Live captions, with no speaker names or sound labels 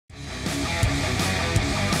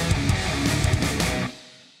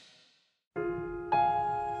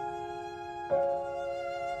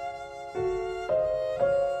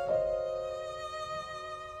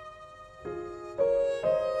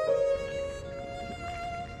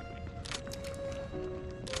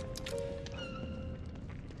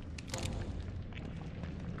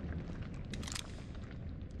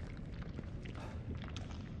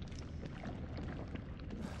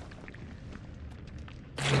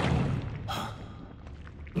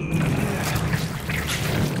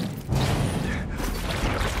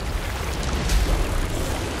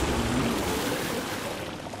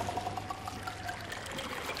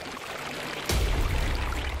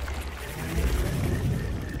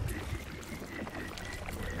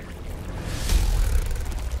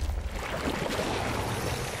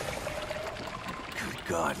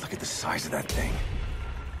God, look at the size of that thing.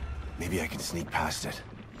 Maybe I can sneak past it.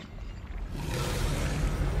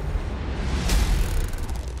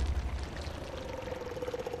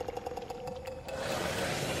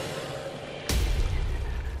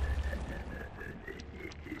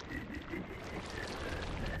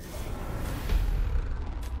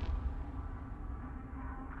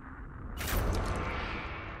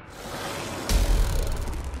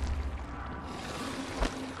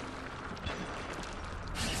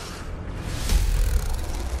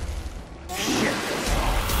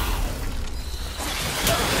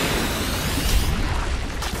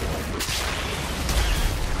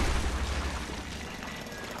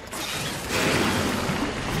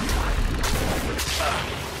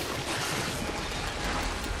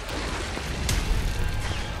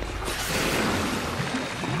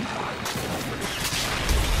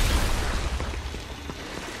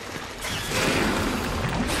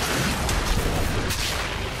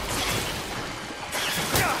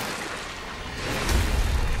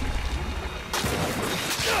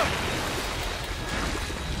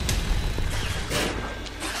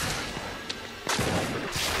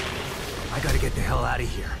 Get the hell out of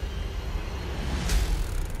here.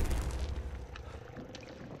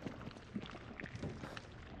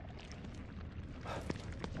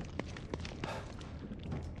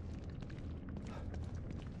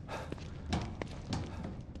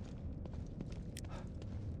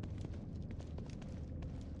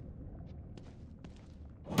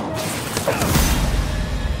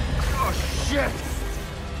 Oh, shit!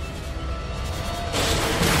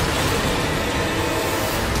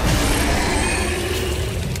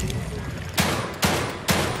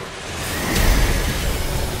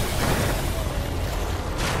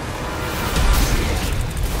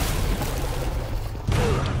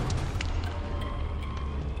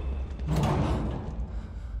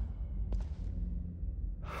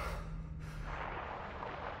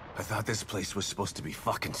 I thought this place was supposed to be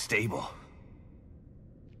fucking stable.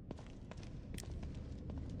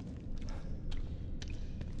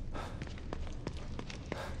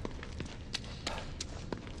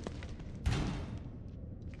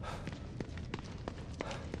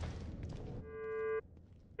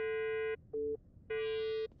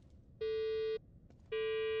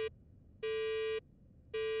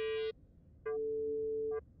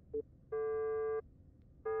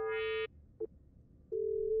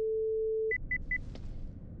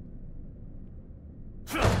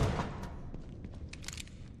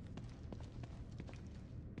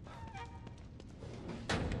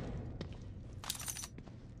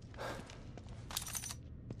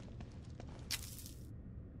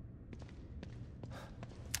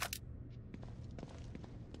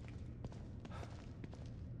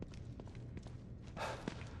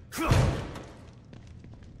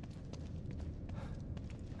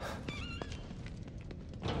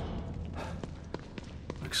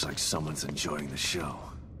 Looks like someone's enjoying the show.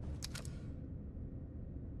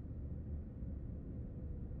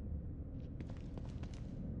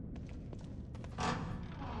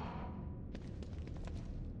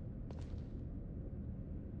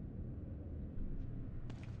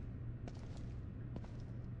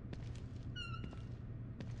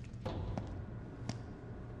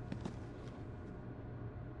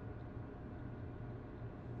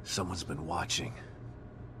 Someone's been watching.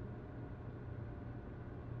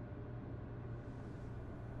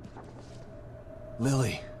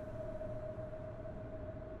 Lily.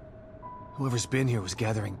 Whoever's been here was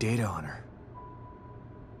gathering data on her.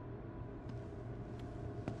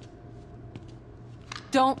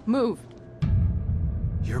 Don't move.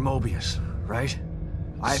 You're Mobius, right?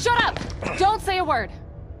 Shut up! Don't say a word!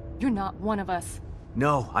 You're not one of us.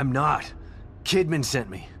 No, I'm not. Kidman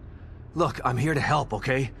sent me. Look, I'm here to help,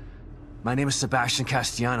 okay? My name is Sebastian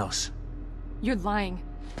Castellanos. You're lying.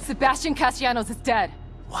 Sebastian Castellanos is dead.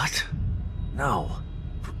 What? No.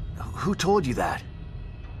 Who told you that?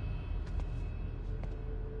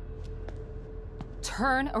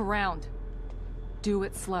 Turn around. Do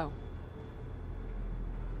it slow.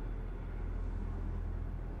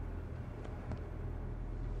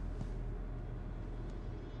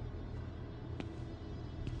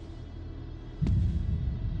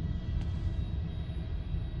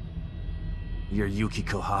 You're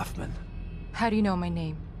Yukiko Hoffman. How do you know my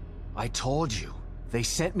name? I told you. They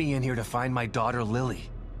sent me in here to find my daughter Lily.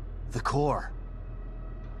 The core.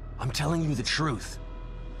 I'm telling you the truth.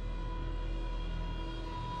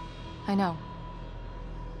 I know.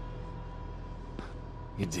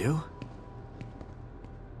 You do?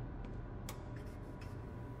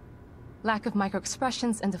 Lack of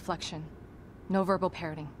microexpressions and deflection. No verbal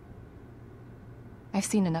parroting. I've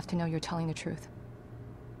seen enough to know you're telling the truth.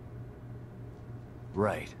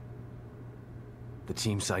 Right. The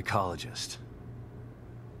team psychologist.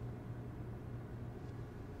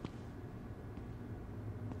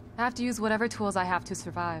 I have to use whatever tools I have to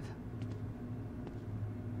survive.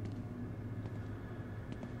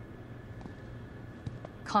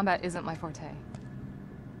 Combat isn't my forte.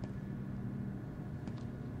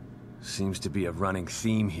 Seems to be a running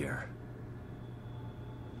theme here.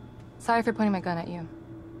 Sorry for pointing my gun at you.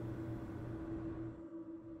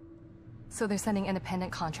 So they're sending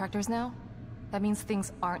independent contractors now? That means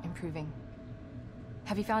things aren't improving.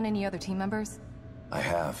 Have you found any other team members? I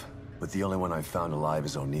have, but the only one I've found alive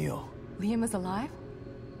is O'Neill. Liam is alive?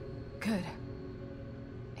 Good.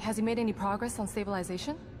 Has he made any progress on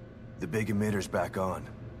stabilization? The big emitter's back on,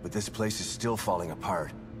 but this place is still falling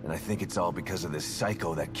apart, and I think it's all because of this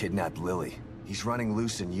psycho that kidnapped Lily. He's running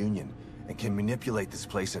loose in Union, and can manipulate this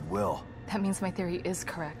place at will. That means my theory is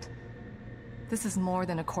correct. This is more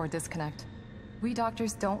than a core disconnect. We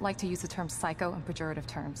doctors don't like to use the term psycho in pejorative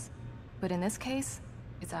terms, but in this case,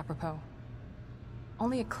 it's apropos.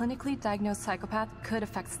 Only a clinically diagnosed psychopath could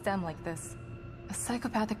affect STEM like this. A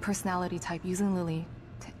psychopathic personality type using Lily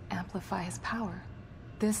to amplify his power.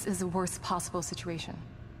 This is the worst possible situation.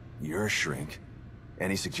 You're a shrink.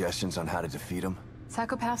 Any suggestions on how to defeat him?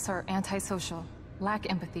 Psychopaths are antisocial, lack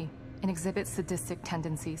empathy, and exhibit sadistic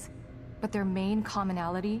tendencies. But their main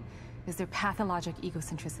commonality is their pathologic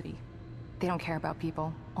egocentricity. They don't care about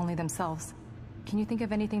people, only themselves. Can you think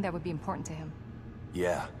of anything that would be important to him?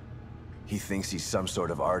 Yeah. He thinks he's some sort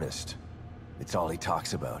of artist. It's all he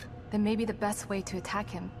talks about. Then maybe the best way to attack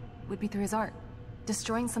him would be through his art.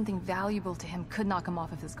 Destroying something valuable to him could knock him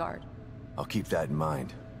off of his guard. I'll keep that in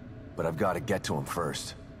mind. But I've got to get to him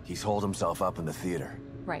first. He's holed himself up in the theater.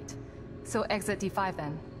 Right. So exit D5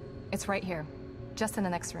 then. It's right here, just in the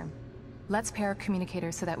next room. Let's pair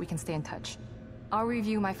Communicator so that we can stay in touch. I'll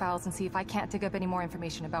review my files and see if I can't dig up any more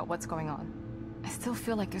information about what's going on. I still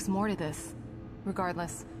feel like there's more to this.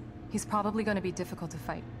 Regardless, he's probably going to be difficult to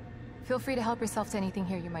fight. Feel free to help yourself to anything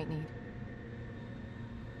here you might need.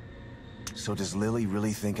 So does Lily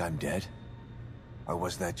really think I'm dead? Or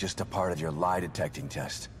was that just a part of your lie detecting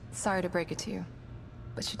test? Sorry to break it to you,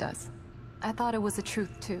 but she does. I thought it was the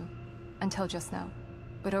truth too, until just now.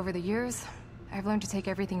 But over the years, I've learned to take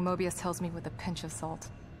everything Mobius tells me with a pinch of salt.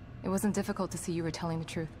 It wasn't difficult to see you were telling the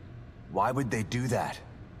truth. Why would they do that?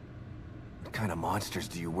 What kind of monsters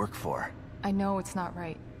do you work for? I know it's not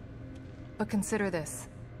right. But consider this.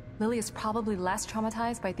 Lily is probably less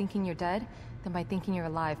traumatized by thinking you're dead than by thinking you're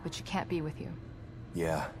alive, but she can't be with you.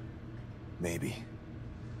 Yeah, maybe.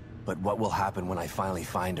 But what will happen when I finally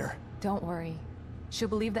find her? Don't worry. She'll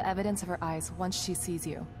believe the evidence of her eyes once she sees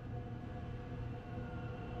you.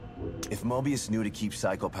 If Mobius knew to keep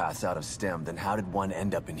psychopaths out of STEM, then how did one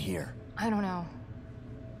end up in here? I don't know.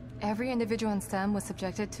 Every individual in STEM was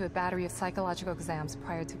subjected to a battery of psychological exams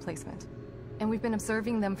prior to placement. And we've been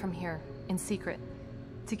observing them from here, in secret,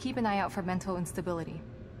 to keep an eye out for mental instability.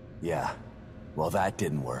 Yeah. Well, that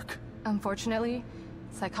didn't work. Unfortunately,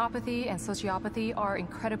 psychopathy and sociopathy are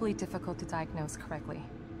incredibly difficult to diagnose correctly.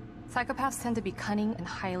 Psychopaths tend to be cunning and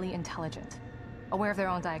highly intelligent. Aware of their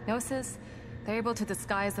own diagnosis, they're able to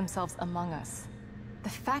disguise themselves among us. The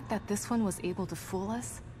fact that this one was able to fool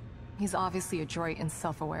us, he's obviously adroit and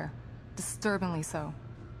self-aware. Disturbingly so.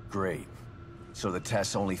 Great. So the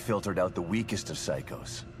tests only filtered out the weakest of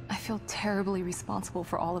psychos. I feel terribly responsible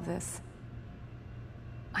for all of this.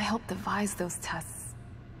 I helped devise those tests.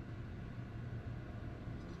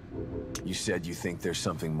 You said you think there's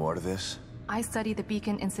something more to this? I studied the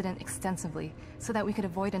Beacon incident extensively so that we could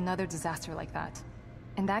avoid another disaster like that.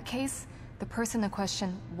 In that case, the person in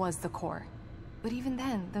question was the core. But even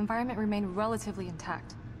then, the environment remained relatively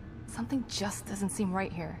intact. Something just doesn't seem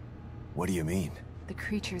right here. What do you mean? The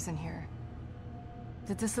creatures in here.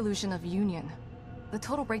 The dissolution of Union. The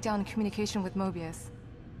total breakdown in communication with Mobius.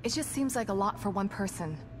 It just seems like a lot for one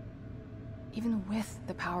person. Even with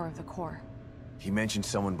the power of the core. He mentioned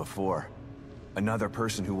someone before. Another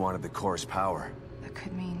person who wanted the core's power. That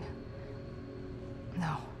could mean...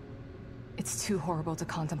 No. It's too horrible to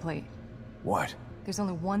contemplate. What? There's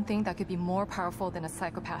only one thing that could be more powerful than a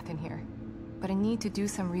psychopath in here. But I need to do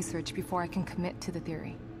some research before I can commit to the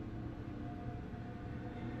theory.